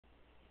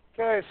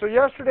Okay, so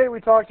yesterday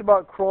we talked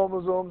about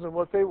chromosomes and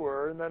what they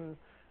were, and then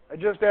I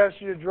just asked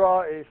you to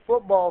draw a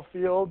football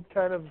field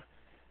kind of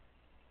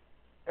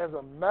as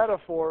a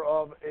metaphor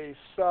of a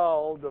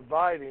cell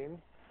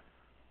dividing.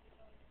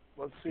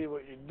 Let's see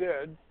what you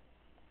did.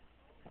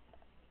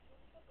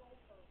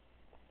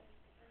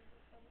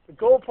 The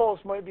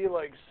goalpost might be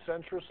like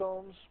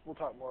centrosomes. We'll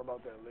talk more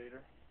about that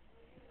later.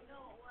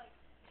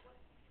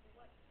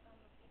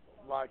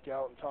 Lock you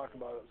out and talk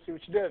about it. See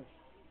what you did.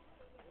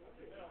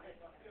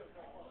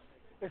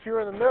 If you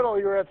were in the middle,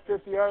 you were at the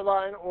 50-yard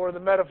line or the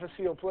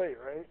metaphyseal plate,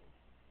 right?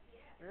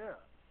 Yeah.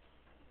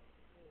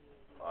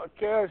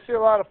 Okay, I see a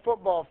lot of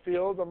football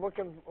fields. I'm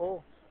looking.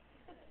 Oh.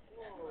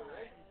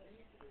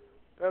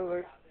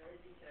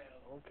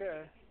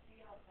 Okay.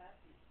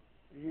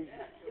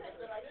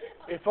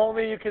 If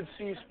only you could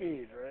see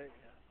speed, right?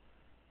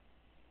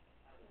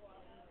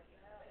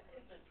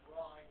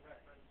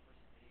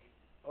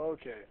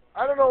 Okay.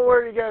 I don't know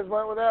where you guys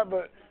went with that,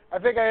 but I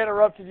think I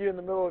interrupted you in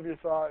the middle of your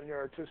thought and your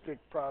artistic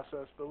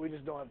process, but we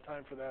just don't have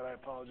time for that. I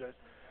apologize.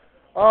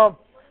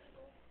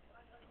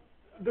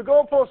 The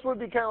goalpost would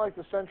be kind of like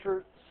the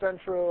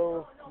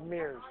central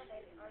mirrors.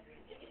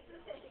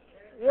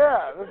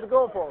 Yeah, there's the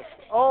goalpost.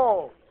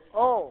 Oh.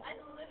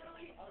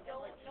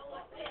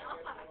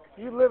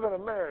 You live in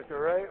America,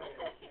 right?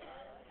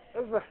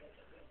 There's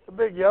the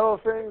big yellow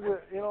things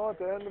that, at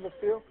the end of the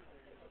field.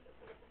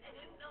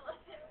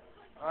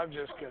 I'm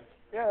just kidding.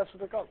 Yeah, that's what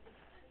they're called.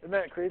 Isn't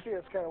that creepy?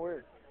 That's kind of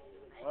weird.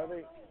 Why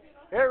they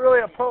ain't really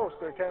a post.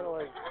 They're kind of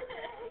like.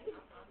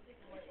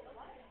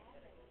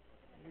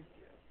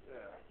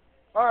 Yeah.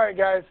 All right,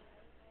 guys.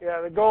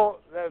 Yeah, the goal,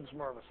 that's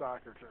more of a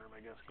soccer term,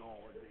 I guess, goal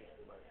would be.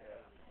 But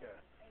yeah.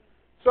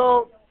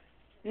 So,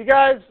 you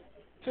guys,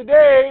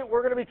 today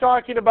we're going to be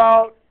talking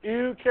about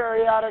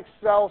eukaryotic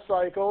cell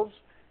cycles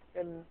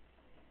and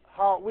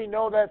how we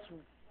know that's,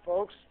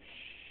 folks,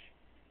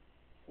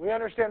 we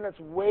understand that's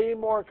way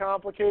more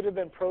complicated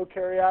than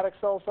prokaryotic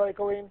cell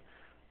cycling,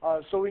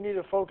 so we need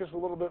to focus a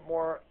little bit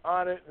more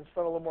on it and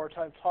spend a little more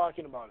time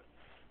talking about it.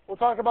 We'll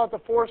talk about the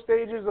 4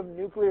 stages of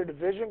nuclear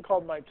division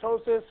called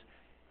mitosis,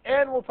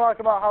 and we'll talk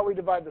about how we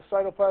divide the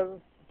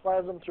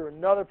cytoplasm through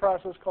another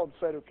process called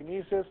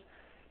cytokinesis.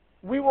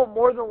 We will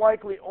more than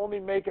likely only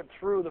make it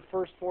through the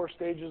first 4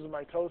 stages of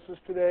mitosis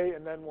today,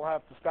 and then we'll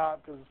have to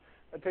stop because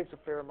that takes a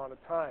fair amount of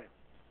time.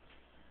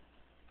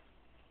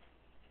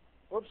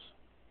 Whoops.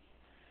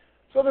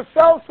 So the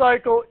cell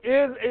cycle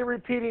is a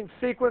repeating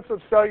sequence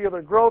of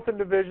cellular growth and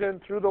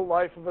division through the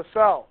life of a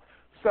cell.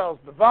 Cells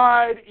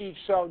divide, each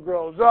cell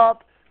grows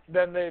up,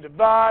 then they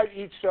divide,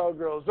 each cell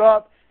grows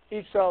up,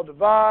 each cell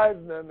divides,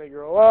 and then they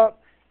grow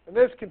up, and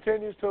this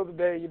continues till the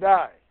day you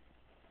die.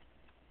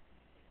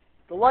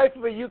 The life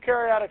of a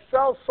eukaryotic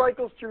cell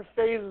cycles through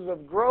phases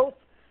of growth,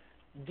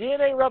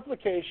 DNA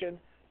replication,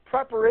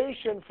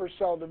 preparation for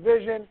cell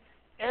division,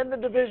 and the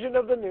division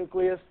of the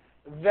nucleus,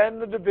 then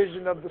the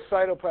division of the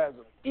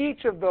cytoplasm,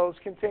 each of those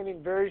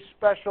containing very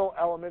special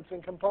elements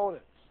and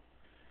components.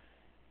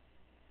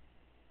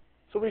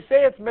 So we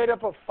say it's made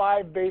up of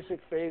 5 basic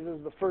phases.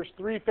 The first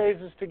 3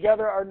 phases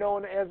together are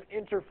known as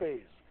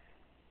interphase.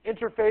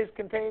 Interphase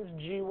contains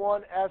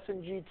G1, S,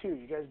 and G2.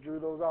 You guys drew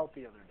those out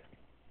the other day.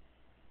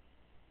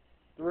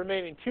 The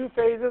remaining 2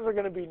 phases are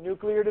going to be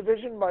nuclear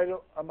division,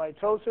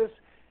 mitosis,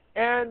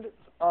 and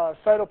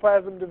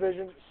cytoplasm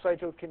division,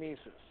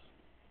 cytokinesis.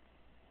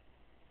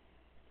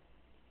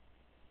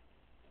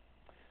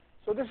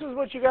 So this is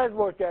what you guys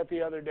looked at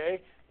the other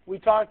day. We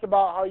talked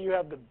about how you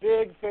have the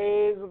big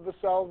phase of the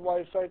cell's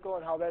life cycle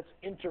and how that's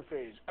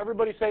interphase.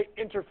 Everybody say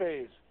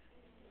interphase.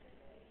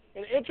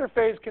 An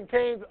interphase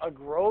contains a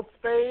growth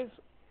phase,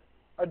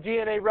 a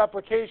DNA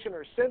replication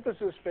or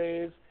synthesis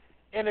phase,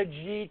 and a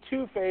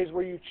G2 phase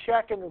where you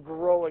check and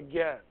grow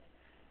again.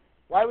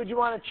 Why would you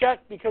want to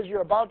check? Because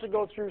you're about to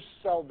go through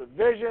cell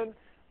division,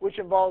 which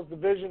involves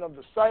division of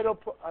the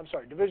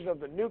division of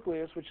the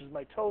nucleus, which is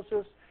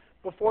mitosis,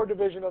 before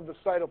division of the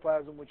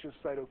cytoplasm, which is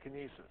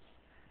cytokinesis.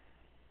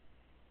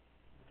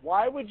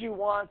 Why would you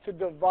want to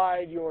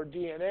divide your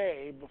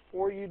DNA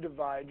before you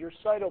divide your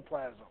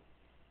cytoplasm?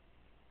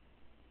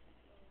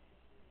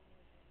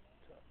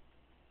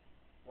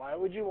 Why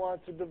would you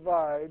want to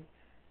divide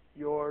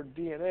your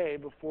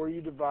DNA before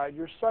you divide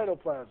your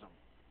cytoplasm?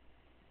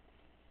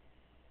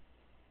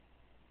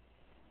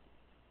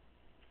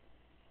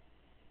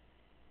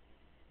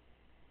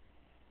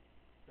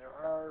 There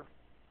are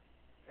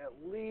at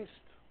least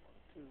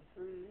 1,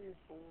 2, 3,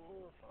 4,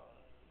 5,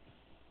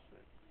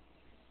 6.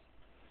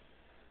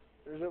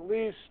 There's at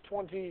least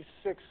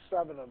 26,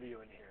 7 of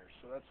you in here,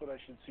 so that's what I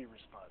should see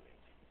responding.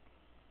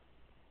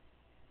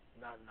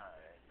 Not 9.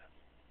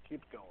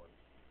 Keep going.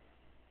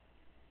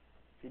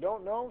 If you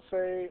don't know,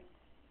 say,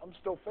 I'm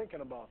still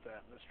thinking about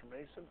that, Mr.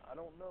 Mason. I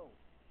don't know.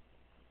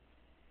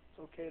 It's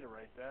okay to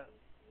write that.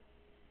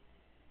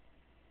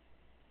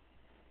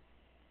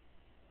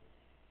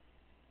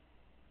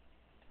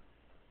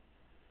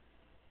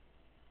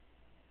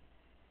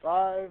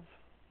 Five,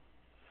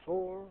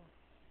 4,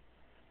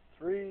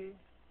 3,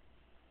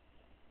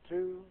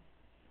 2,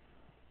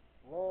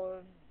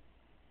 1.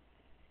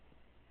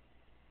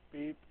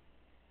 deep.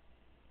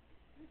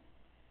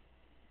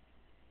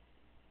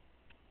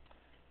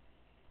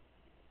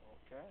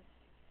 Okay.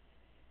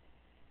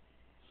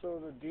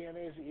 So the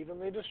DNA is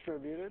evenly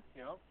distributed.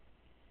 Yep.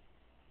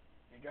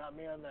 You got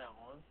me on that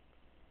one.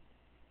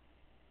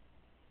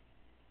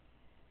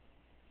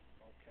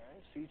 Okay.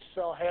 So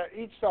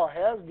each cell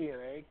has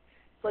DNA.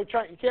 It's like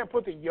you can't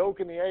put the yolk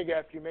in the egg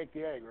after you make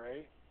the egg,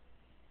 right?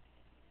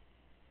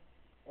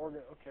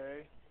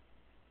 Okay.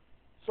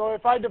 So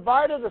if I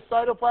divided the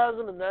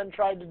cytoplasm and then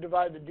tried to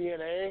divide the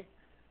DNA,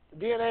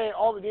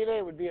 all the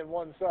DNA would be in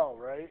one cell,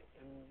 right?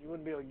 And you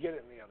wouldn't be able to get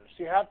it in the other.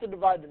 So you have to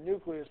divide the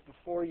nucleus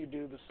before you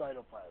do the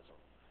cytoplasm.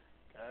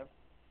 Okay?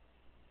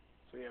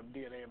 So you have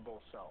DNA in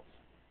both cells.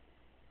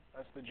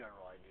 That's the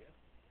general idea.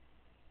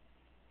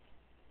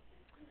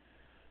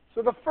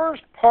 So the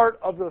first part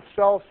of the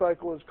cell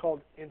cycle is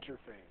called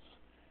interphase.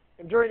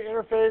 And during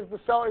interphase, the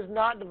cell is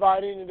not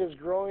dividing, it is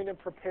growing and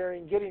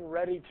preparing, getting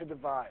ready to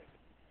divide.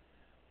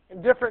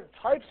 And different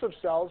types of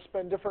cells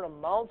spend different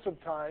amounts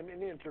of time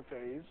in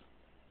interphase.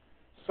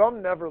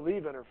 Some never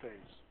leave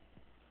interphase.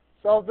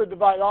 Cells that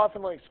divide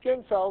often, like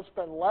skin cells,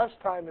 spend less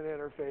time in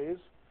interphase.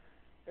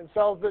 And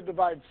cells that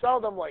divide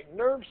seldom, like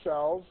nerve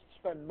cells,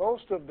 spend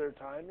most of their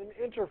time in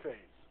interphase.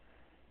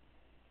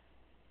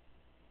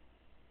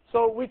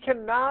 So we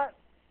cannot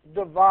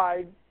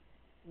divide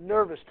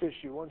nervous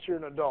tissue once you're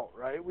an adult,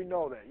 right? We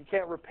know that. You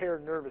can't repair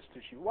nervous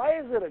tissue. Why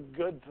is it a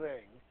good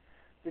thing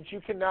that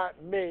you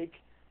cannot make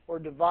or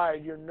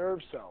divide your nerve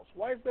cells?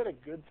 Why is that a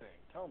good thing?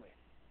 Tell me.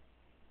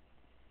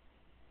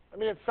 I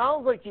mean, it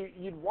sounds like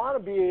you'd want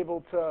to be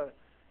able to,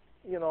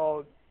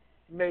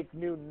 make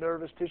new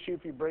nervous tissue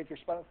if you break your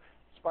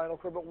spinal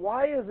cord, but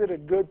why is it a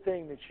good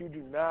thing that you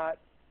do not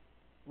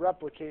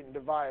replicate and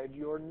divide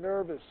your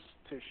nervous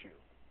tissue,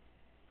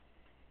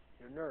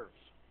 your nerves?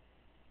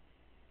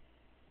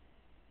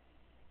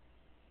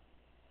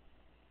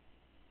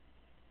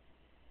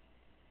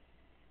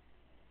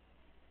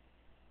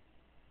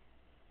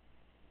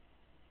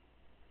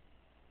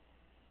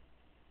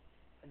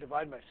 I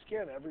divide my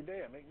skin every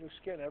day. I make new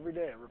skin every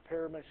day. I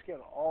repair my skin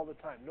all the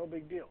time. No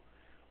big deal.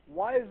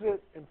 Why is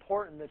it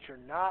important that you're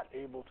not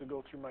able to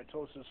go through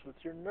mitosis with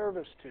your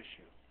nervous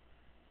tissue?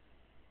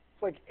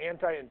 It's like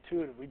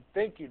anti-intuitive. We'd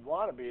think you'd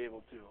want to be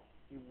able to.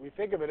 We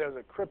think of it as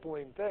a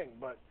crippling thing,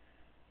 but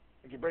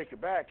if you break your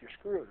back, you're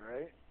screwed,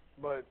 right?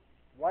 But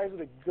why is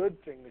it a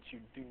good thing that you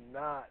do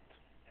not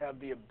have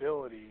the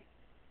ability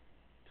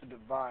to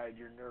divide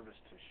your nervous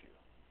tissue?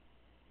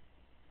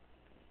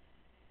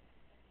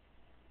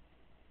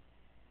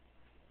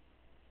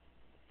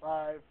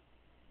 Five,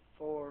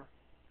 4,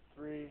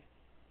 3,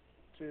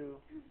 2,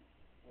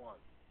 1.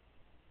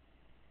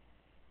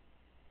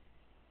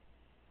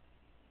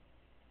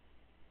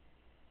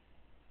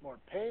 More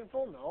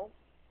painful? No.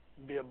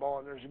 You'd be a ball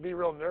of nerves. You'd be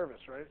real nervous,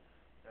 right?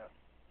 Yeah.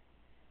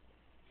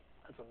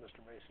 That's a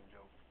Mr. Mason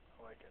joke.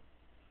 I like it.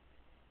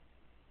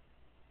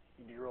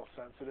 You'd be real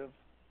sensitive.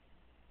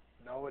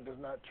 No, it does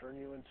not turn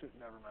you into...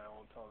 Never mind, I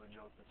won't tell the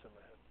joke that's in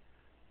my head.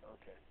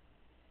 Okay.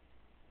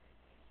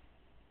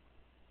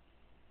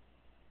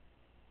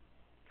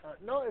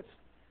 No, it's...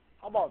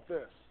 How about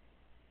this?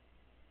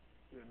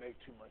 You would make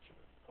too much of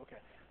it.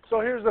 Okay.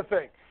 So here's the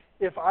thing.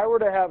 If I were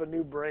to have a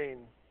new brain,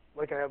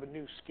 like I have a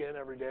new skin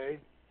every day,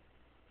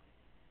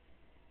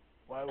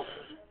 why would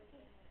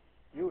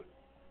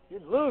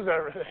you'd lose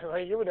everything.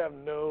 Like you would have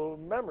no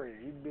memory.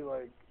 You'd be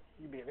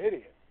an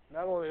idiot.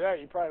 Not only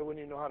that, you probably wouldn't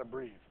even know how to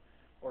breathe,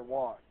 or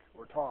walk,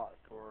 or talk,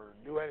 or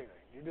do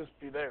anything. You'd just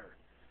be there.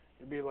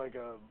 You'd be like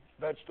a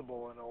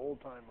vegetable in an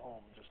old-time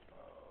home, just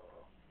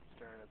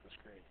staring at the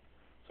screen.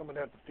 Someone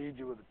would have to feed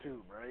you with a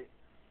tube, right?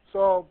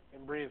 So,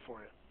 and breathe for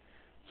you.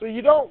 So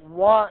you don't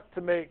want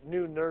to make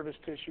new nervous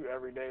tissue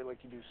every day like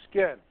you do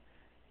skin.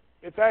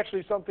 It's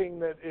actually something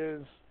that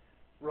is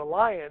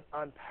reliant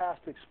on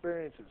past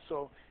experiences.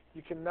 So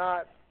you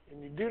cannot,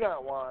 and you do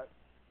not want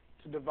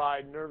to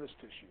divide nervous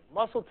tissue.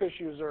 Muscle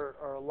tissues are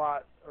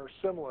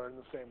similar in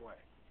the same way.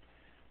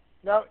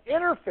 Now,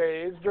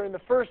 interphase, during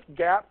the first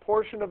gap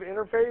portion of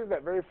interphase,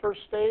 that very first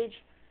stage,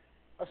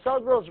 a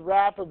cell grows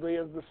rapidly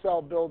as the cell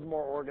builds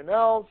more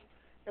organelles.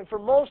 And for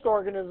most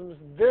organisms,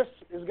 this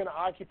is going to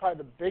occupy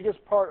the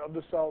biggest part of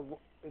the cell's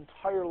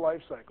entire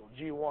life cycle,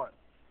 G1.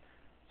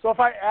 So if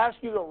I ask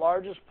you the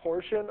largest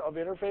portion of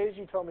interphase,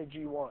 you tell me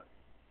G1.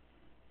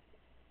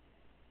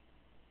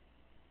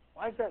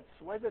 Why does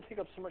that take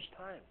up so much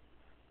time?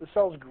 The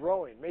cell's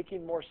growing,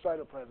 making more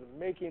cytoplasm,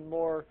 making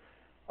more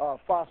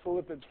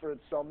phospholipids for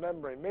its cell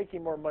membrane,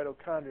 making more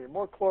mitochondria,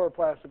 more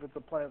chloroplasts if it's a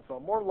plant cell,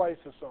 more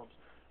lysosomes,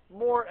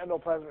 more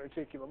endoplasmic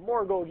reticulum,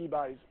 more Golgi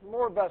bodies,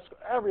 more vesicle,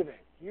 everything.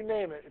 You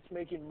name it, it's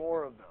making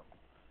more of them.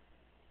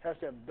 It has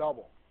to have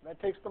double. And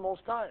that takes the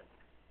most time.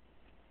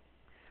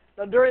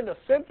 Now, during the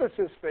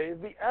synthesis phase,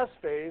 the S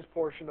phase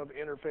portion of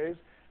interphase,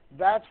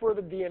 that's where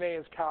the DNA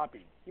is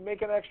copied. You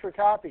make an extra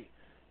copy.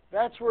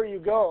 That's where you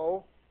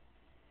go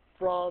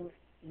from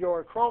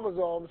your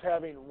chromosomes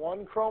having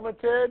one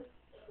chromatid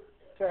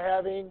to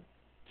having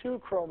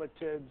 2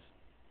 chromatids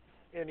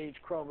in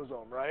each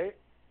chromosome, right?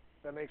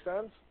 That make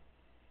sense?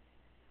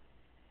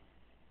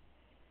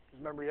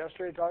 Remember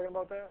yesterday talking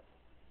about that?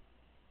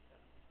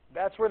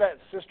 That's where that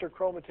sister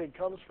chromatid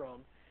comes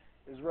from,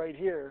 is right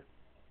here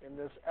in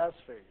this S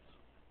phase.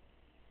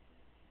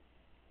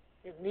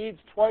 It needs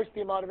twice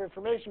the amount of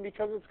information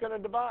because it's going to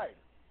divide.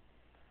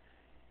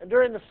 And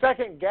during the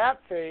second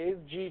gap phase,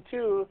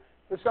 G2,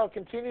 the cell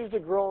continues to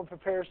grow and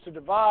prepares to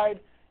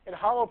divide, and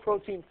hollow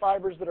protein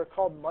fibers that are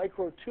called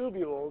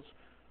microtubules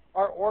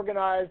are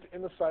organized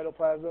in the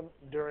cytoplasm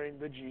during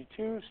the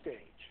G2 stage.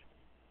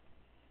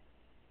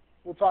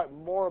 We'll talk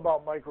more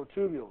about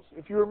microtubules.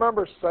 If you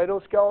remember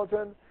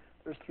cytoskeleton,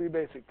 there's three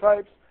basic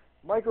types: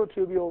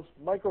 microtubules,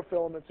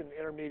 microfilaments, and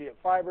intermediate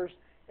fibers.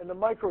 And the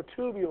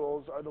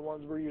microtubules are the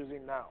ones we're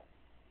using now.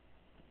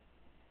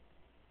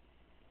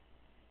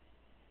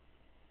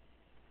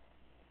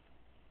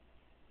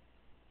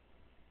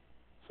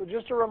 So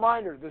just a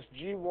reminder, this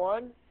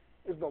G1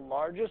 is the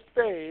largest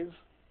phase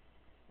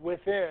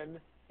within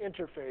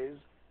interphase,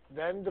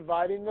 then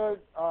dividing the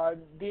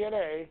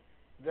DNA,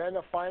 then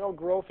a final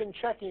growth and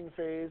checking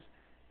phase,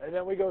 and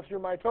then we go through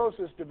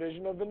mitosis,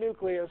 division of the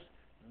nucleus,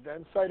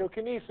 then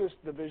cytokinesis,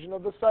 division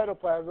of the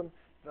cytoplasm,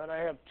 then I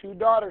have two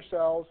daughter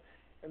cells,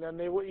 and then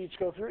they will each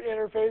go through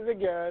interphase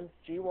again,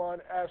 G1,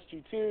 S,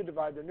 G2,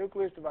 divide their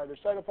nucleus, divide their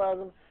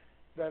cytoplasm,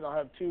 then I'll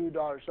have two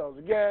daughter cells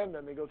again,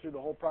 then they go through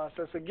the whole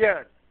process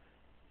again.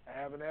 I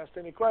haven't asked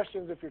any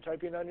questions. If you're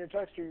typing on your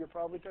texter, you're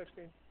probably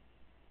texting.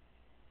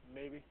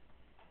 Maybe.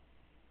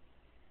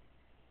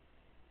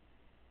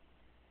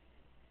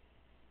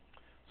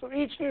 So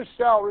each new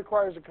cell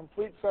requires a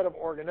complete set of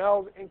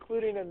organelles,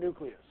 including a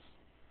nucleus.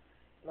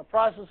 And the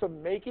process of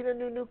making a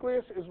new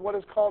nucleus is what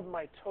is called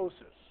mitosis.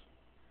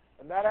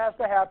 And that has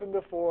to happen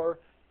before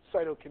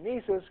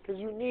cytokinesis, because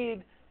you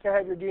need to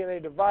have your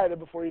DNA divided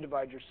before you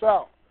divide your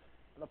cell.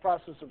 And the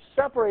process of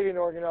separating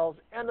organelles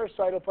and their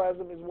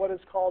cytoplasm is what is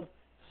called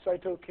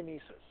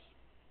cytokinesis.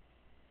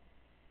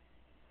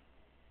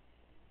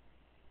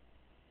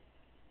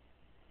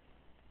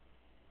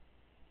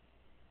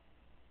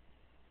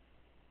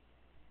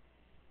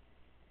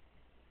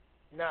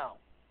 Now,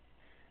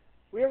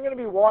 we are going to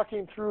be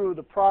walking through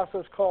the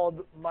process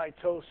called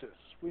mitosis.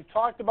 We've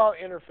talked about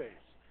interphase,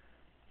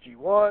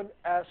 G1,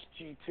 S,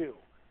 G2.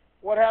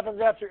 What happens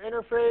after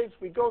interphase?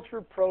 We go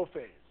through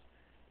prophase.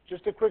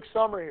 Just a quick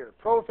summary here.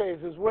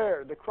 Prophase is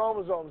where the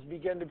chromosomes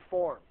begin to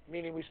form,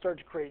 meaning we start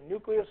to create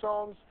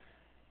nucleosomes,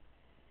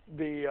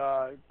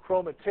 the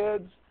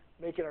chromatids,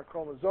 making our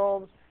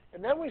chromosomes,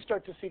 and then we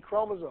start to see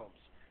chromosomes.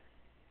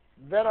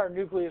 Then our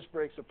nucleus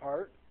breaks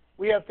apart.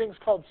 We have things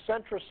called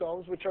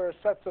centrosomes, which are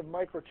sets of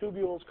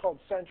microtubules called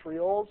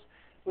centrioles,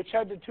 which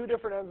head to two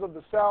different ends of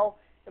the cell,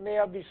 and they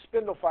have these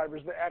spindle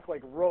fibers that act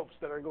like ropes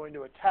that are going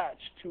to attach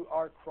to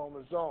our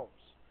chromosomes.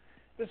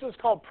 This is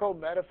called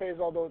prometaphase,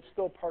 although it's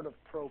still part of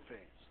prophase.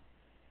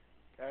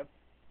 Okay?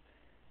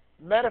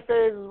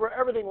 Metaphase is where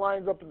everything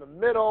lines up in the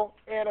middle.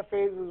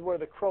 Anaphase is where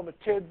the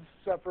chromatids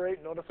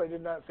separate. Notice I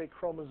did not say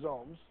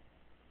chromosomes.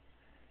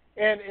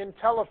 And in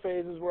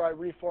telophase is where I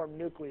reform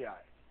nuclei.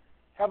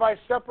 Have I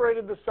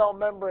separated the cell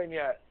membrane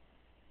yet?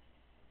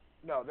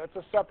 No, that's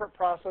a separate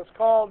process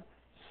called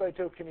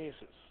cytokinesis.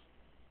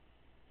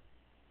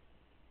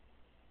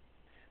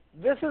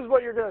 This is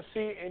what you're going to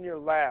see in your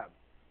lab.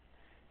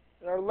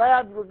 In our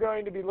lab, we're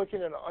going to be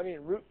looking at an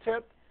onion root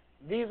tip.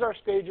 These are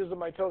stages of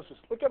mitosis.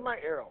 Look at my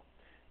arrow.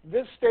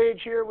 This stage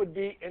here would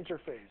be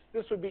interphase.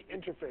 This would be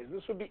interphase.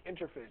 This would be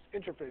interphase,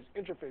 interphase,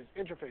 interphase,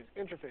 interphase,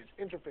 interphase,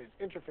 interphase,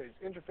 interphase,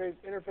 interphase,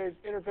 interphase,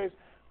 interphase.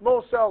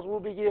 Most cells will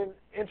begin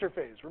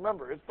interphase.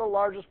 Remember, it's the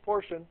largest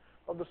portion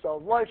of the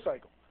cell's life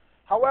cycle.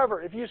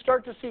 However, if you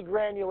start to see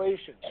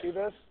granulation, see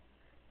this?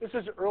 This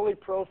is early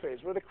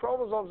prophase, where the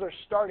chromosomes are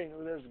starting,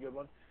 oh, there's a good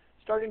one,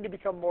 starting to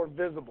become more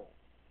visible.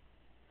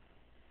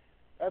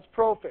 That's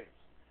prophase.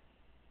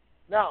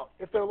 Now,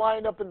 if they're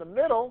lined up in the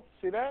middle,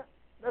 see that?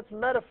 That's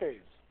metaphase.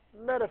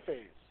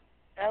 Metaphase.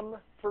 M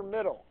for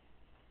middle.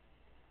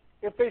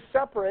 If they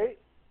separate,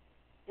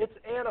 it's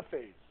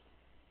anaphase.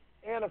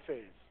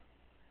 Anaphase.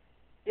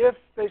 If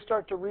they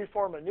start to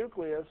reform a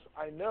nucleus,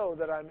 I know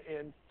that I'm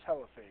in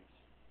telophase.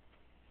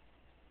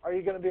 Are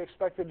you going to be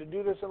expected to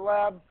do this in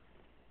lab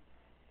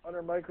under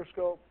a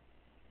microscope?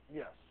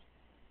 Yes.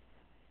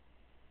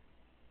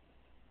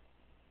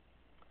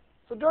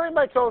 So during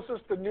mitosis,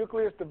 the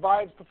nucleus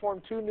divides to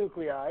form two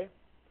nuclei,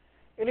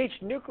 and each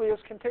nucleus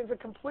contains a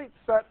complete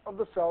set of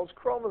the cell's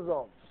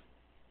chromosomes.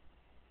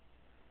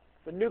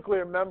 The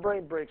nuclear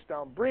membrane breaks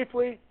down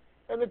briefly,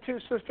 and the two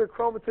sister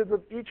chromatids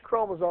of each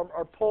chromosome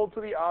are pulled to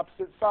the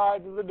opposite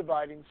sides of the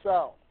dividing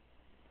cell.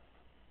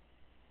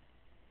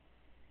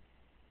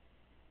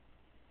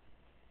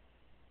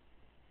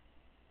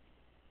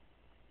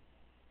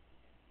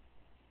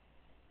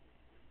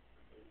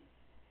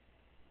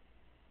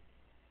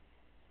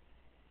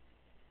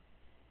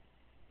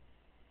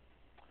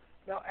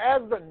 Now,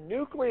 as the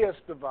nucleus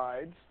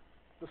divides,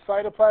 the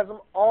cytoplasm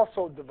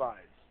also divides.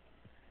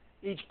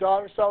 Each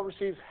daughter cell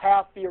receives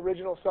half the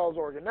original cell's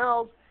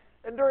organelles,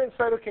 and during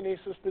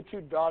cytokinesis, the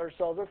two daughter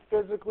cells are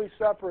physically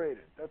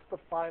separated. That's the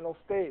final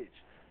stage.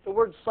 The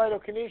word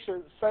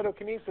cytokinesis,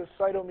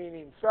 cyto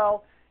meaning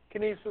cell,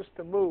 kinesis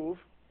to move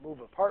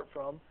apart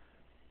from.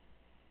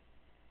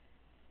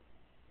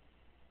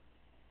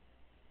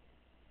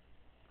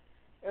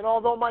 And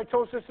although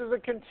mitosis is a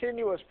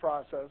continuous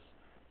process,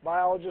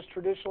 biologists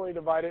traditionally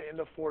divide it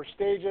into 4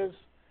 stages.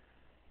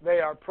 They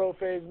are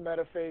prophase,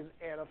 metaphase,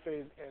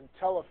 anaphase, and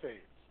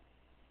telophase.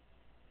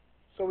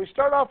 So we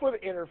start off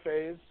with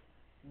interphase,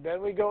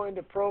 then we go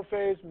into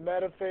prophase,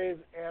 metaphase,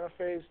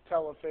 anaphase,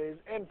 telophase,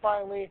 and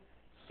finally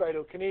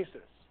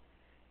cytokinesis.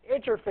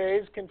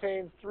 Interphase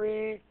contains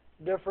 3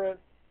 different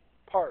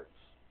parts: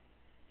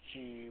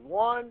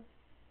 G1,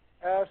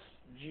 S,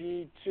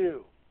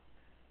 G2.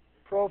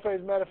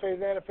 Prophase, metaphase,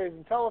 anaphase,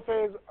 and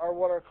telophase are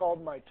what are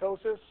called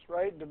mitosis,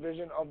 right?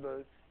 Division of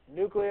the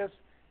nucleus.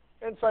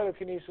 And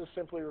cytokinesis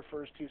simply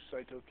refers to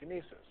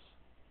cytokinesis.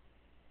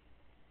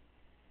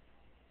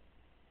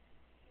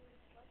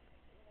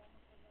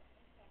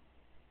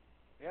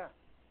 Yeah.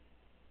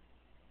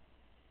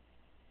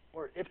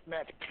 Or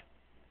ipmatic.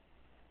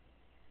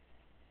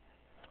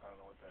 I don't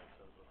know what that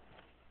says.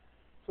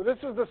 So this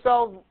is the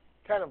cell's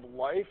kind of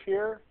life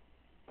here.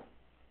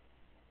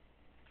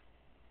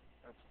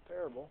 That's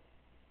terrible.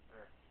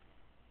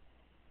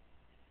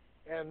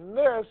 There. And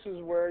this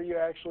is where you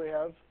actually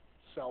have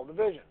cell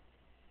division.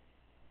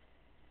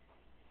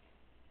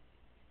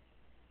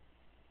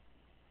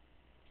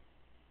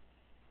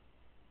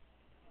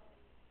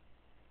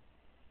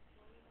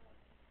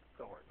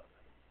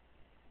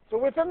 So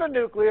within the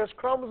nucleus,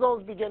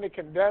 chromosomes begin to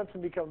condense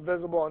and become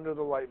visible under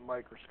the light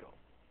microscope.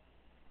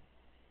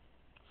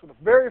 So the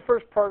very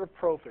first part of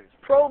prophase.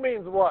 Pro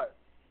means what?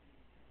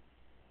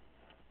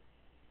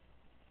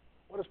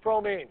 What does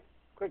pro mean?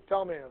 Quick,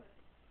 tell me.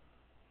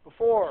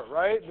 Before,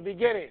 right? The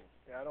beginning.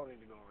 Yeah, I don't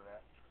need to go over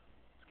that.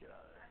 Let's get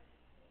out of there.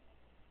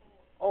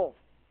 Oh,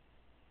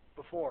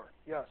 before,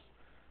 yes.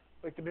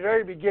 Like the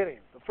very beginning,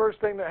 the first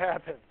thing that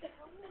happened.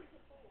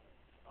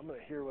 I'm going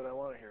to hear what I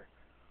want to hear.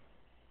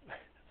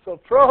 So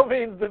pro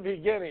means the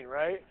beginning,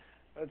 right?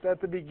 That's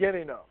at the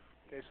beginning of.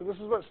 Okay, so this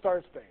is what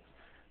starts things.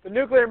 The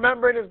nuclear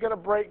membrane is going to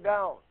break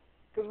down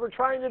because we're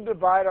trying to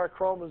divide our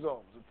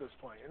chromosomes at this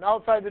point. And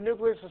outside the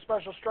nucleus, a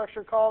special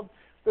structure called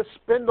the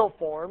spindle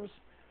forms.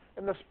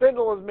 And the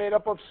spindle is made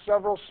up of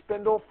several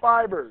spindle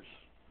fibers.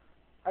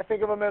 I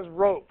think of them as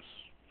ropes.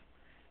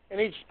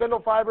 And each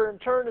spindle fiber, in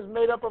turn, is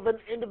made up of an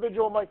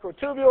individual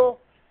microtubule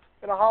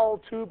and a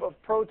hollow tube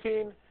of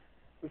protein.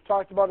 We've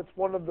talked about it's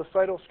one of the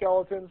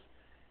cytoskeletons.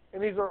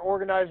 And these are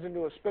organized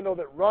into a spindle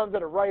that runs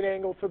at a right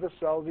angle to the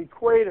cell's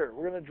equator.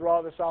 We're going to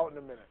draw this out in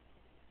a minute.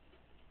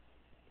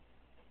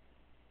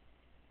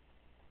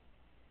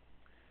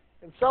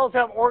 And cells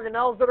have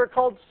organelles that are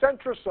called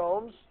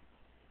centrosomes.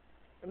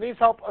 And these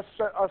help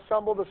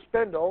assemble the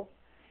spindle.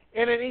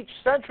 And in each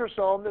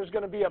centrosome, there's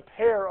going to be a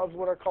pair of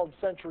what are called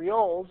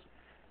centrioles.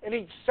 And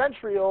each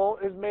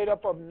centriole is made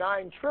up of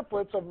 9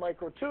 triplets of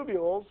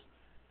microtubules,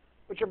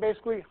 which are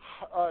basically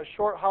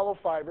short, hollow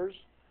fibers.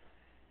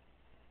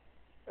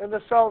 And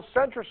the cell's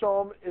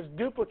centrosome is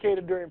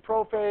duplicated during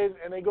prophase,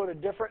 and they go to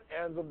different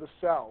ends of the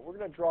cell. We're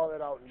going to draw that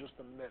out in just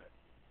a minute.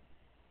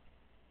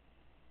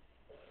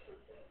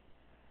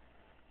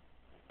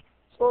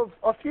 So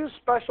a few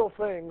special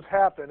things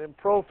happen in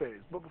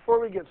prophase. But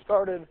before we get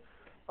started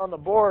on the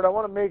board, I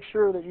want to make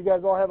sure that you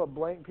guys all have a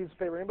blank piece of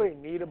paper. Anybody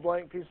need a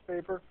blank piece of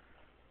paper?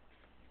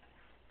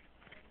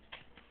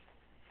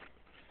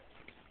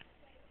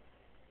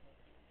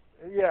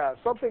 Yeah,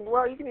 something,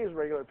 well, you can use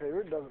regular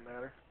paper. It doesn't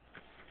matter.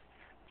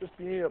 Just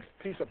you need a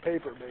piece of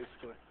paper,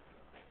 basically,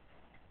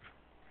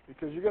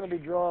 because you're going to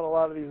be drawing a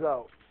lot of these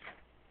out.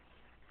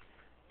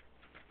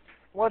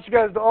 I want you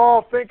guys to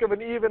all think of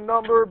an even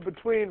number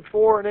between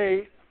 4 and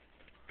 8.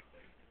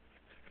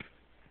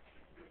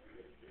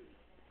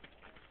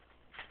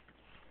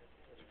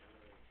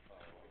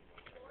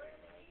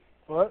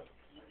 What?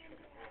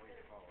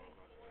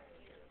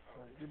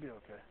 You'll be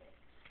okay.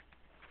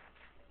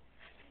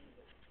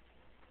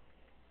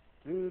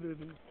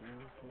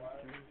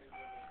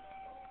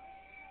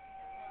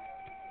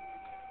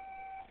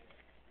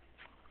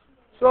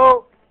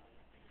 So,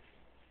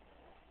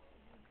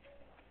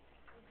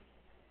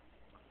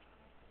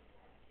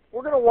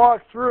 we're going to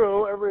walk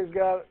through. Everybody's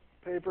got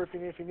paper.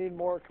 If you need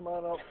more, come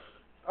on up.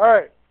 All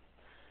right.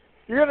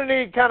 You're going to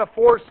need kind of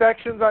 4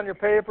 sections on your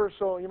paper,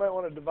 so you might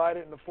want to divide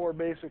it into 4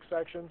 basic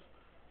sections.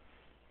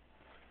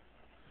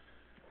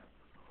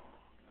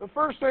 The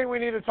first thing we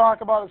need to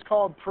talk about is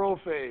called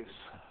prophase.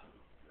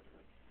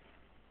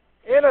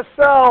 In a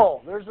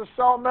cell, there's a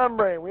cell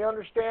membrane. We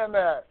understand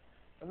that.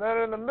 And then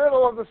in the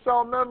middle of the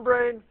cell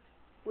membrane,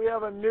 we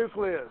have a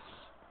nucleus.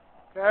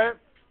 Okay?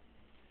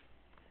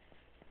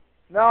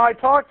 Now, I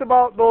talked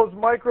about those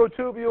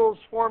microtubules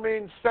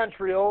forming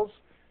centrioles.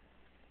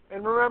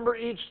 And remember,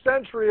 each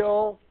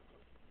centriole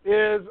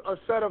is a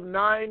set of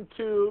 9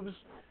 tubes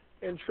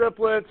in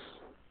triplets.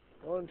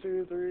 1,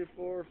 2, 3,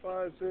 4,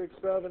 5, 6,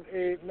 7,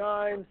 8,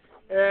 9.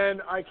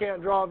 And I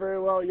can't draw very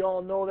well. You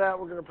all know that.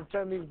 We're going to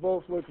pretend these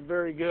both look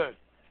very good.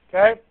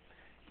 Okay?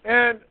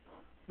 And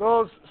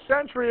those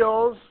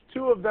centrioles,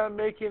 2 of them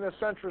making a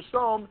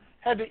centrosome,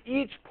 head to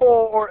each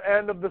pole or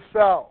end of the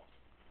cell.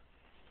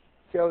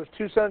 See how there's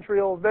 2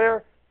 centrioles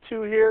there,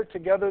 2 here.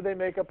 Together they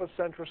make up a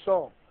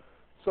centrosome.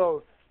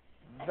 So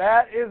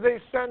that is a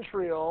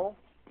centriole.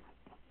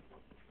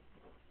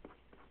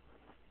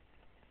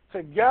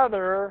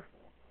 Together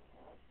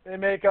they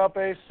make up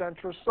a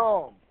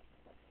centrosome.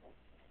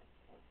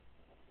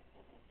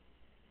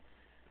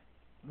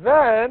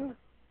 Then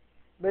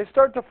they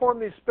start to form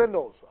these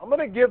spindles. I'm going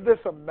to give this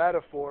a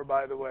metaphor,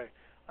 by the way.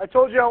 I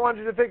told you I wanted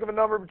you to think of a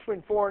number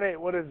between 4 and 8.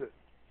 What is it?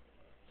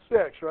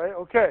 6, right?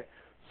 Okay.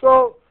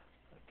 So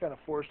I kind of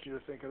forced you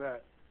to think of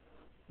that.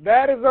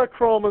 That is a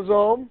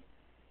chromosome.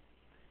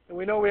 And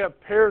we know we have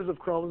pairs of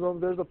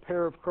chromosomes. There's a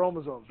pair of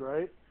chromosomes,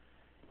 right?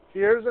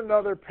 Here's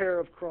another pair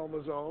of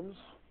chromosomes.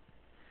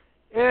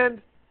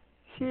 And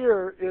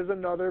here is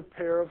another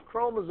pair of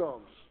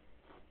chromosomes.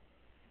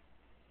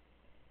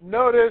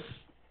 Notice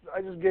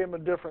I just gave them a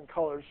different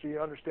color so you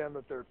understand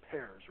that they're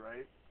pairs,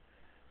 right?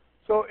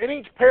 So in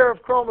each pair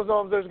of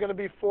chromosomes, there's going to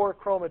be 4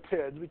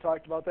 chromatids. We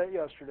talked about that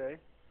yesterday.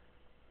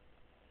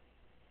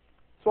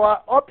 So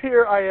up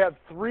here, I have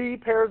 3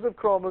 pairs of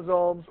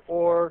chromosomes,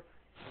 or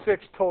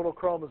 6 total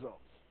chromosomes.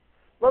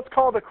 Let's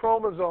call the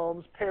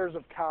chromosomes pairs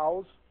of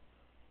cows.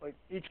 Like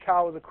each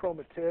cow is a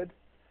chromatid.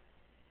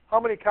 How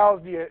many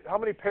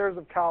pairs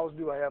of cows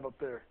do I have up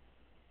there?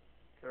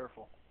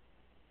 Careful.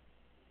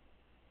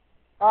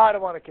 I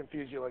don't want to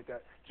confuse you like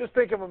that. Just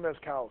think of them as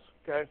cows,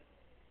 okay?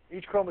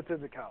 Each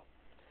chromatid's a cow.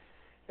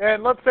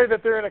 And let's say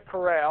that they're in a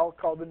corral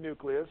called the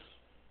nucleus,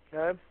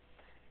 okay?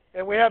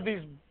 And we have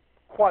these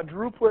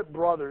quadruplet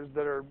brothers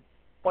that are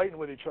fighting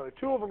with each other.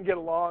 2 of them get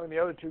along, and the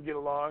other 2 get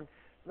along. And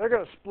they're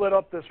going to split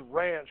up this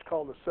ranch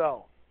called a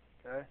cell,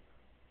 okay?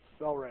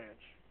 Cell ranch.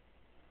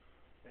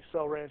 They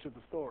sell ranch at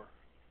the store.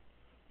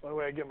 One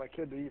way I get my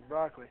kid to eat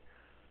broccoli.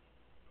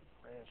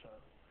 Ranch on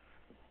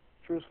it.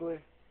 Truthfully,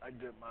 I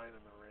dip mine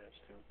in the ranch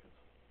too, because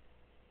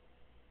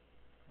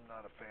I'm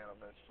not a fan of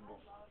vegetables.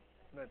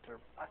 Isn't that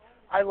terrible?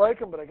 I like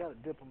them, but I got to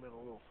dip them in a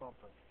little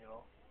something, you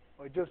know.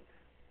 Like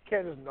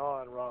can't just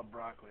gnaw on raw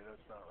broccoli.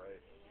 That's not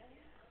right.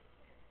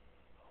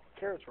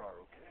 Carrots are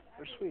okay.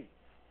 They're sweet.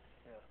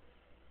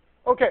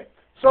 Yeah. Okay,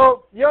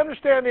 so you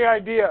understand the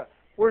idea.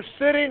 We're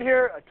sitting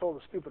here. I told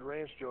a stupid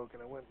ranch joke,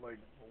 and I went like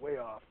way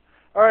off.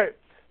 All right,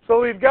 so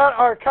we've got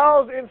our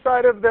cows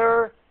inside of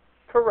their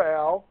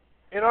corral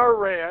in our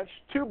ranch.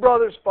 2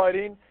 brothers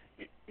fighting.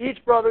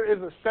 Each brother is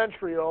a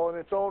centriole in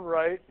its own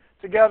right.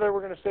 Together, we're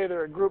going to say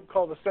they're a group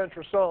called a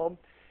centrosome.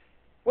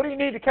 What do you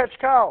need to catch a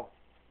cow?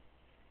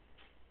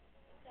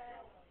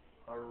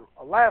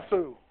 A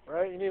lasso,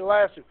 right? You need a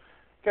lasso.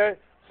 Okay,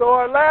 so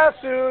our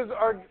lassos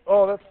are,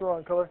 oh, that's the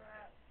wrong color.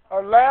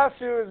 Our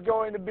lasso is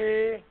going to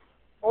be,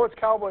 oh, it's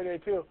Cowboy Day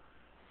too.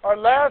 Our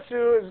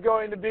lasso is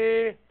going to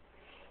be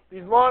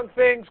these long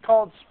things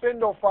called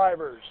spindle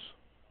fibers.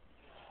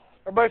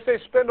 Everybody say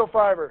spindle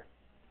fiber.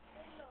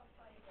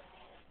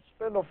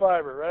 Spindle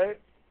fiber, right?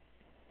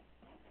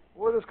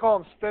 We'll just call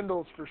them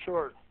spindles for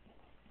short.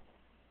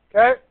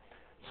 Okay?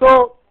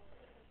 So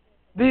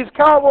these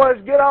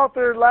cowboys get out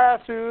their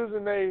lassos,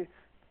 and they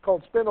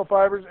called spindle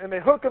fibers, and they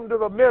hook them to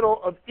the middle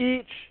of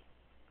each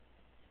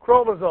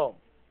chromosome.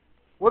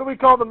 What do we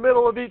call the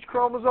middle of each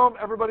chromosome?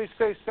 Everybody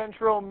say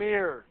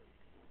centromere.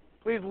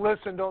 Please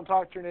listen. Don't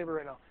talk to your neighbor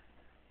right now.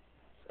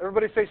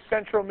 Everybody say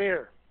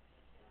centromere.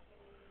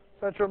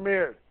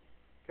 Centromere.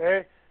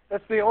 Okay?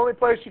 That's the only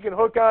place you can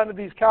hook onto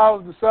these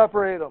cows to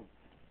separate them.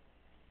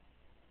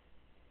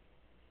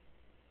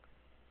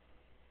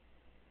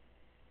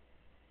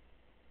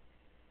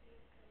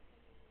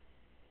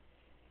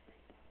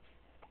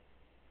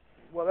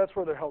 Well, that's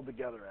where they're held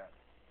together at.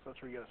 So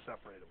that's where you got to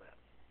separate them at.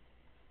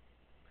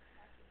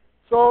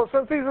 So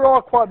since these are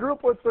all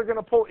quadruplets, they're going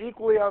to pull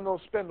equally on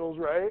those spindles,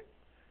 right?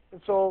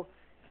 And so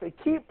if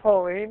they keep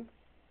pulling,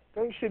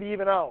 things should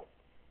even out.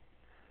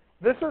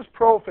 This is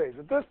prophase.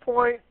 At this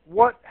point,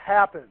 what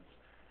happens?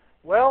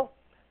 Well,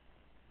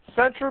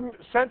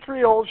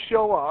 centrioles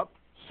show up,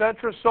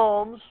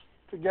 centrosomes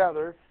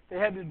together. They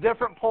head to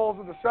different poles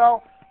of the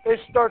cell. They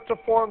start to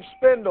form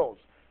spindles.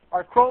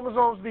 Our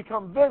chromosomes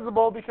become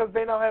visible because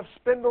they now have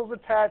spindles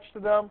attached to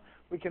them.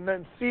 We can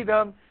then see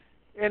them.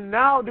 And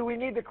now, do we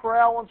need the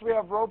corral once we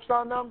have ropes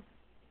on them?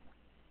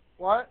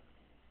 What?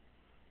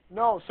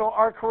 No. So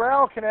our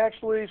corral can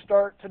actually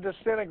start to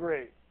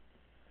disintegrate.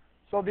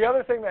 So the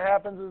other thing that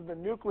happens is the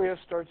nucleus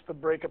starts to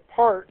break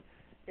apart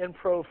in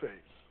prophase.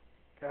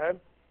 Okay? Does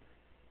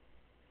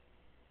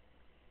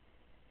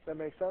that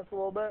make sense a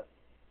little bit?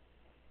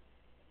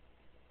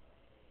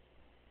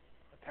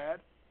 A tad?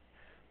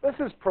 This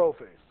is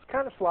prophase. It's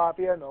kind of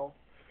sloppy, I know.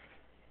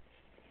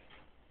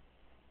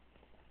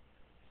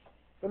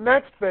 The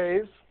next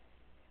phase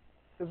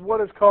is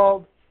what is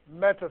called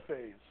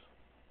metaphase.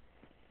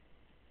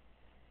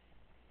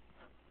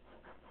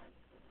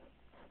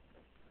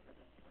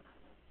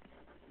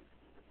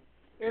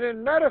 And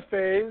in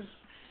metaphase,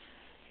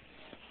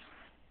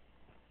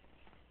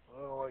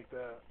 I don't like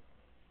that.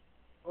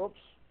 Oops.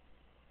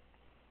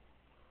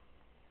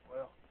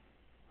 Well,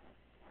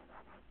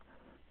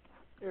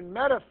 in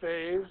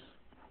metaphase,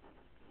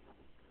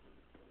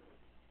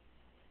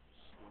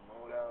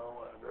 slow down, I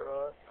want to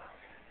draw it.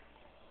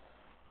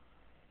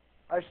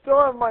 I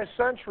still have my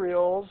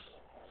centrioles,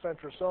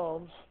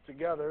 centrosomes,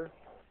 together,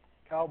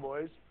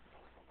 cowboys,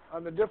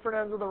 on the different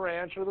ends of the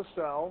ranch or the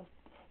cell.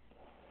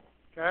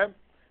 Okay?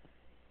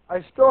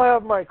 I still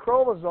have my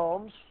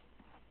chromosomes.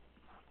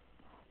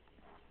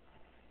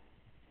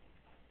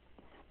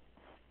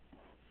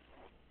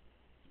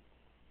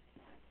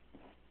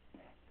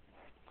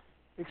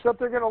 Except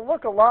they're going to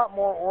look a lot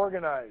more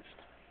organized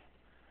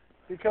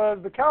because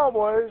the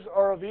cowboys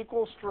are of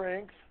equal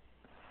strength,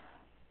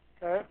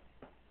 okay?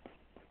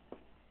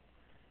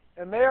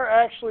 And they are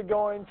actually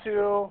going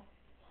to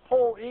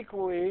pull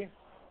equally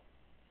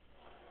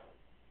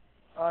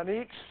on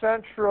each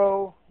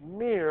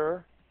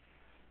centromere,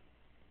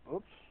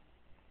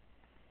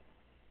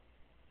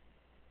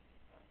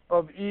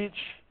 of each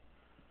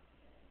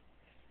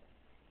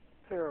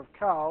pair of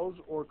cows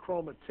or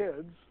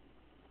chromatids.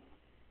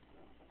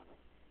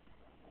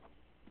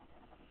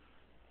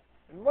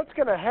 And what's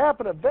going to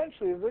happen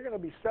eventually is they're going to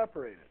be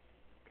separated.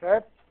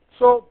 Okay?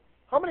 So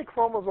how many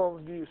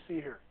chromosomes do you see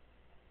here?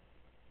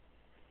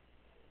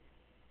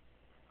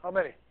 How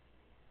many?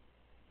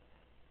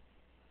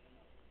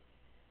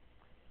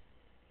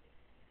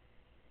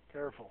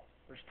 Careful.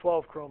 There's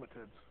 12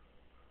 chromatids.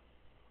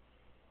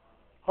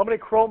 How many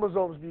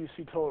chromosomes do you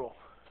see total?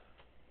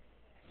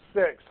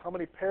 6. How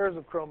many pairs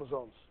of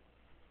chromosomes?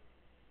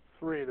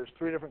 3. There's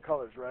 3 different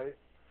colors, right?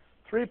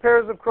 3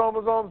 pairs of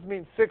chromosomes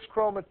means 6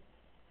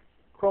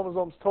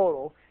 chromosomes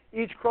total,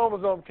 each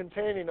chromosome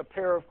containing a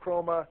pair of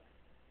chromatids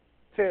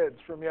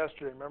from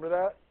yesterday. Remember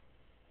that?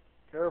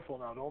 Careful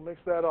now, don't mix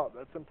that up.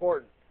 That's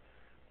important.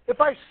 If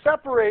I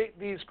separate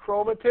these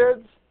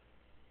chromatids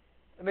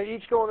and they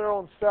each go in their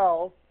own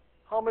cell,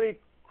 how many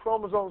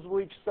chromosomes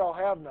will each cell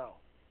have now?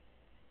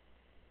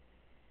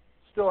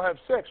 Still have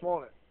 6,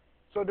 won't it?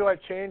 So do I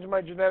change my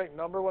genetic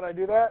number when I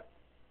do that?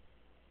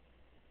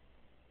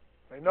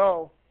 I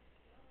know.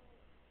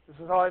 This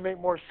is how I make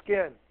more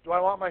skin. Do I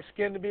want my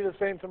skin to be the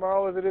same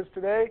tomorrow as it is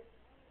today?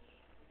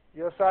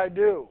 Yes, I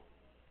do.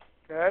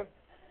 Okay?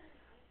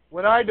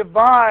 When I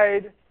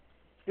divide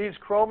these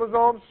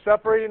chromosomes,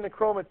 separating the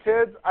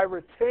chromatids, I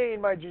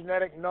retain my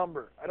genetic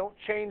number. I don't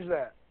change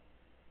that.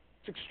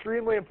 It's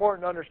extremely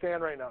important to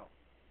understand right now.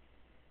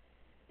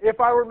 If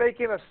I were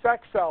making a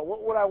sex cell,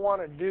 what would I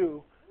want to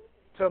do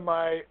to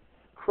my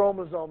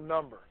chromosome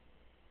number?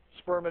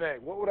 Sperm and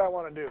egg. What would I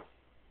want to do?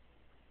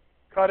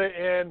 Cut it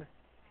in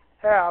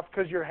half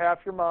because you're half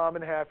your mom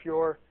and half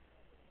your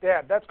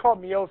dad. That's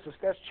called meiosis.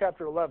 That's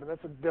chapter 11.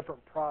 That's a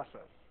different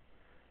process.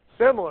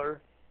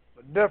 Similar,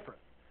 but different.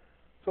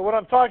 So what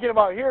I'm talking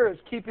about here is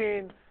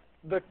keeping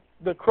the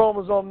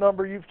chromosome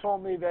number you've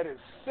told me that is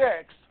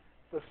 6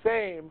 the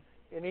same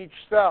in each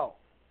cell.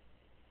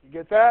 You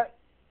get that?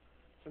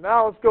 So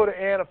now let's go to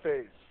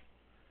anaphase.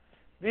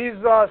 These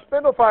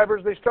spindle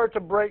fibers, they start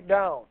to break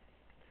down.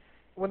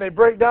 When they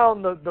break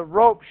down, the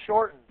rope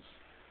shortens.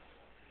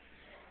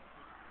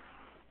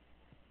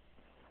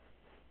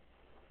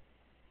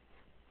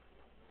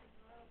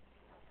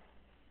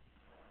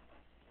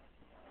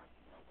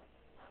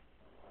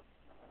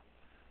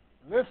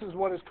 This is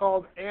what is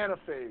called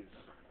anaphase.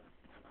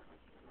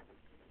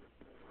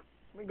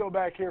 Let me go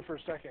back here for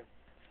a second.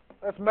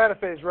 That's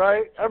metaphase,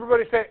 right?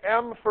 Everybody say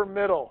M for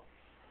middle.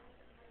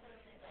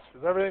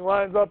 Because everything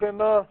lines up in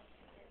the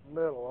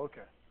middle.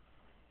 Okay.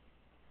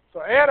 So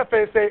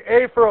anaphase, say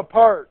A for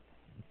apart.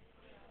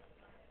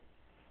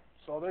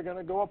 So they're going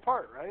to go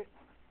apart, right?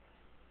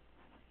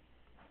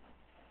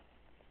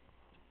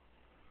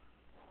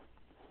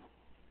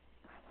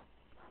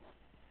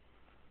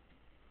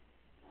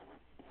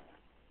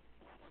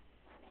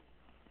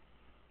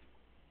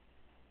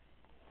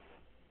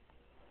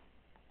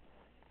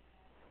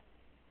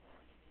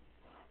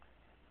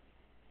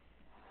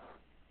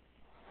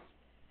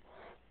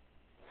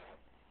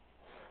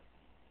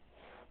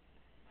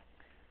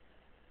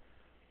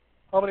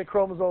 How many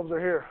chromosomes are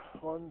here?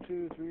 1,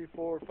 2, 3,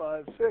 4,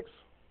 5, 6.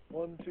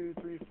 1, 2,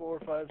 3, 4,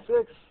 5,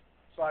 6.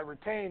 So I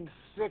retained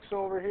 6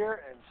 over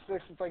here and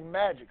 6. It's like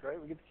magic, right?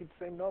 We get to keep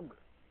the same number.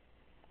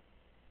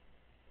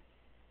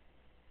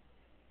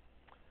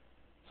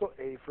 So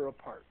A for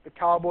apart. The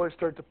cowboys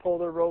start to pull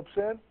their ropes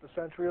in. The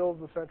centrioles,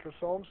 the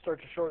centrosomes start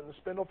to shorten the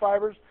spindle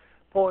fibers,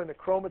 pulling the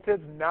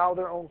chromatids, now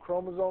their own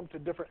chromosome, to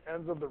different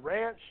ends of the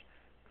ranch,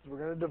 because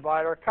we're going to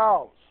divide our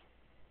cows.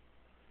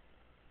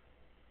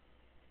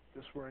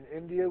 If this were in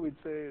India, we'd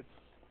say it's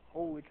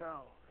holy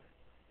cow.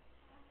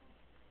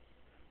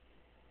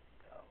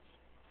 Cows.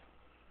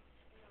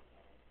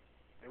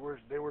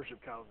 They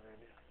worship cows in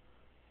India.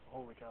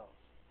 Holy cows.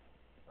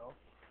 No?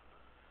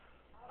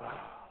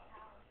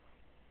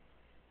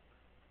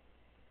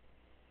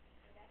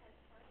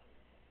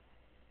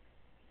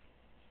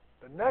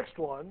 The next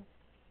one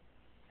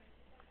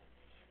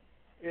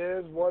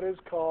is what is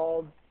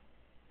called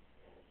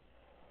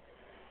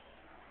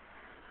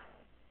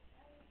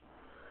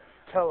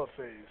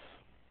telophase.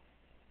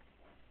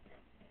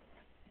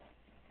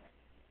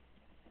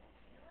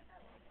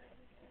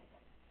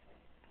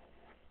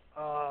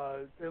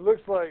 It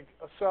looks like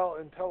a cell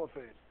in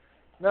telophase.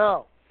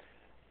 Now,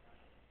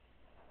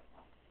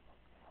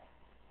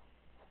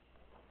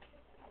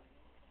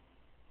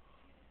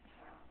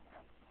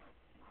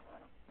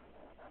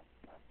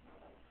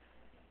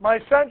 my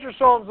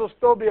centrosomes will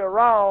still be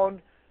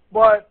around,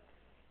 but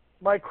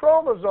my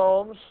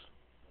chromosomes,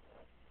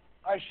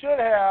 I should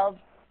have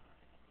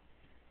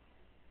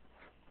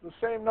the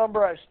same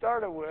number I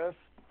started with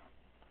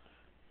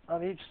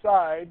on each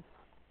side.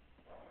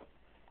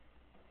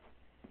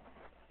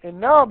 And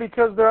now,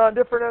 because they're on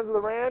different ends of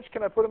the ranch,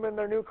 can I put them in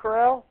their new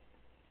corral?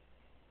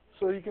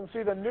 So you can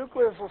see the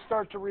nucleus will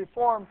start to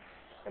reform.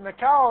 And the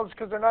cows,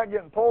 because they're not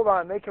getting pulled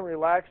on, they can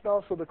relax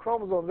now. So the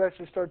chromosomes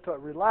actually start to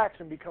relax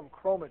and become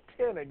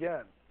chromatin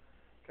again.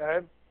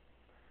 Okay?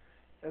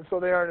 And so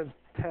they aren't as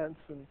tense,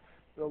 and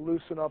they'll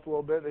loosen up a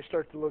little bit. They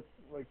start to look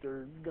like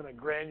they're going to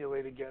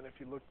granulate again if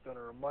you look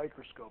under a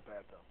microscope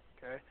at them.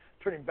 Okay?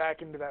 Turning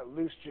back into that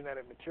loose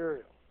genetic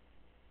material.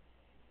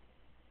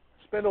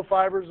 Spindle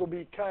fibers will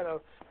be kind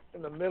of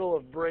in the middle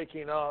of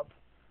breaking up,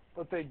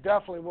 but they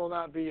definitely will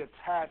not be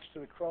attached to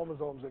the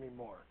chromosomes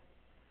anymore.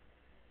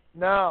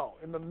 Now,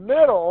 in the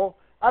middle,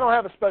 I don't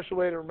have a special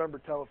way to remember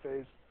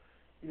telophase.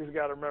 You just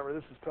got to remember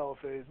this is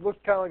telophase. It looks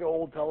kind of like an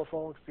old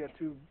telephone because it's got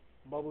two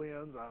bubbly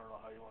ends. I don't know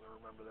how you want to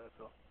remember that,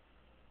 though.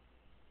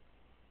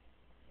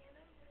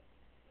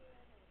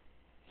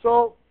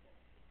 So,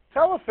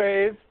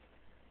 telophase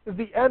is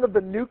the end of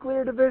the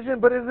nuclear division,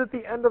 but is it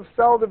the end of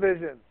cell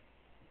division?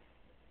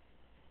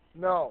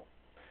 No.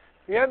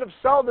 The end of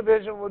cell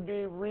division would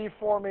be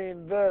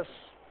reforming this,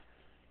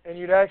 and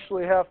you'd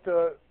actually have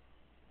to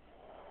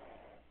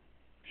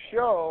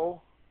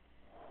show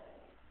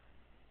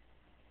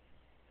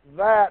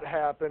that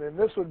happen, and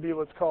this would be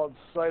what's called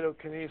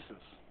cytokinesis.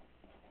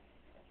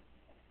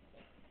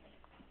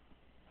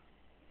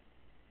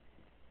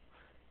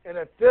 And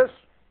at this,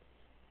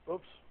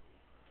 oops.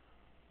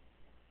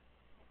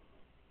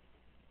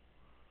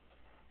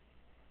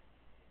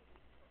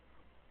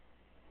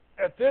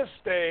 At this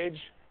stage,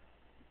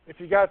 if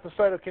you got the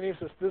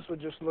cytokinesis, this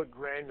would just look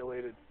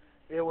granulated.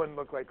 It wouldn't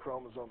look like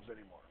chromosomes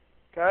anymore.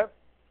 Okay?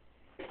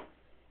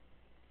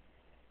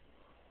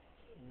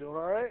 Doing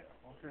all right?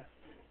 Okay.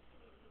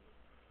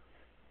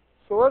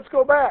 So let's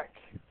go back.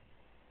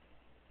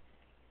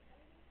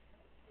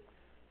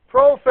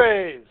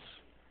 Prophase.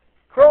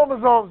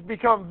 Chromosomes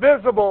become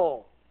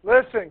visible.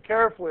 Listen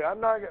carefully.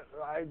 I'm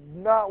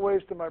not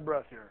wasting my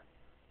breath here.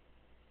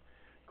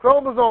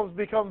 Chromosomes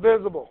become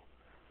visible.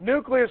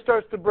 Nucleus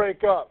starts to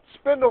break up.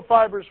 Spindle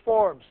fibers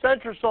form.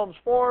 Centrosomes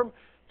form.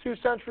 Two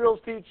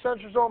centrioles to each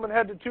centrosome and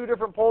head to two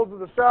different poles of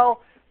the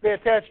cell. They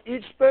attach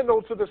each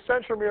spindle to the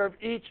centromere of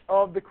each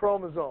of the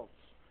chromosomes.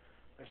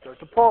 They start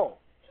to pull.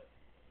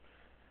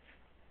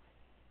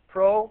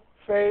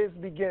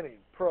 Prophase beginning.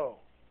 Pro.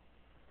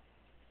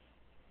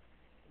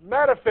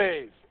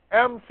 Metaphase.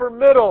 M for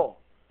middle.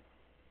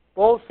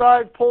 Both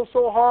sides pull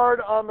so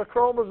hard on the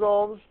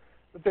chromosomes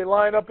that they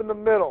line up in the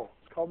middle.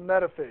 It's called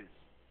metaphase.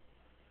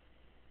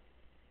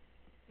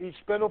 Each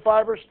spindle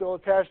fiber is still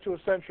attached to a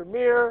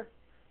centromere.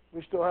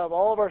 We still have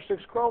all of our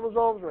 6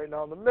 chromosomes right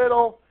now in the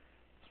middle.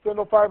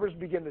 Spindle fibers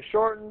begin to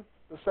shorten.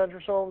 The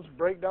centrosomes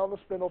break down the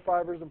spindle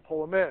fibers and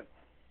pull them in.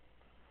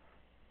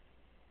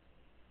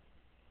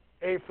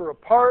 A for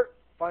apart.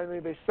 Finally,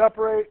 they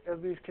separate as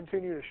these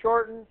continue to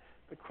shorten.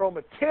 The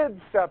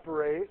chromatids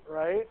separate,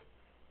 right?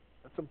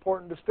 That's an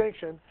important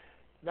distinction.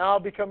 Now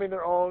becoming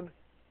their own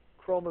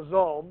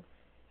chromosome,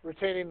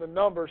 retaining the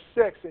number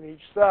 6 in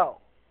each cell.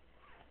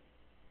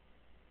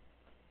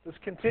 This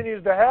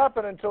continues to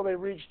happen until they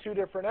reach two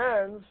different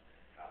ends,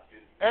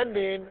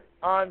 ending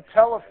on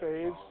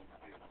telophase.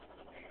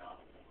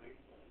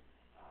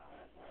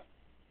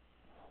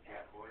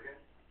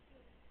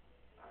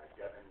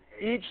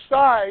 Each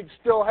side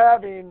still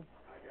having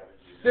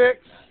 6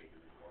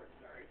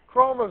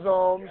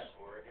 chromosomes,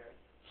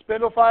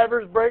 spindle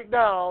fibers break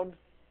down,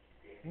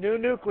 new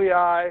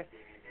nuclei.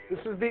 This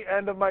is the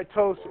end of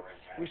mitosis.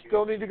 We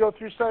still need to go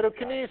through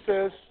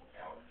cytokinesis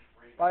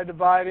by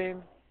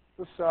dividing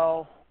the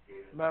cell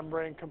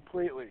membrane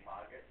completely.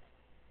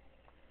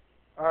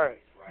 All right.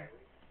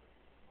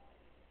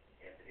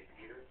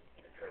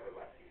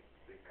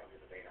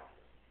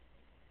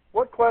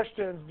 What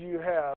questions do you have?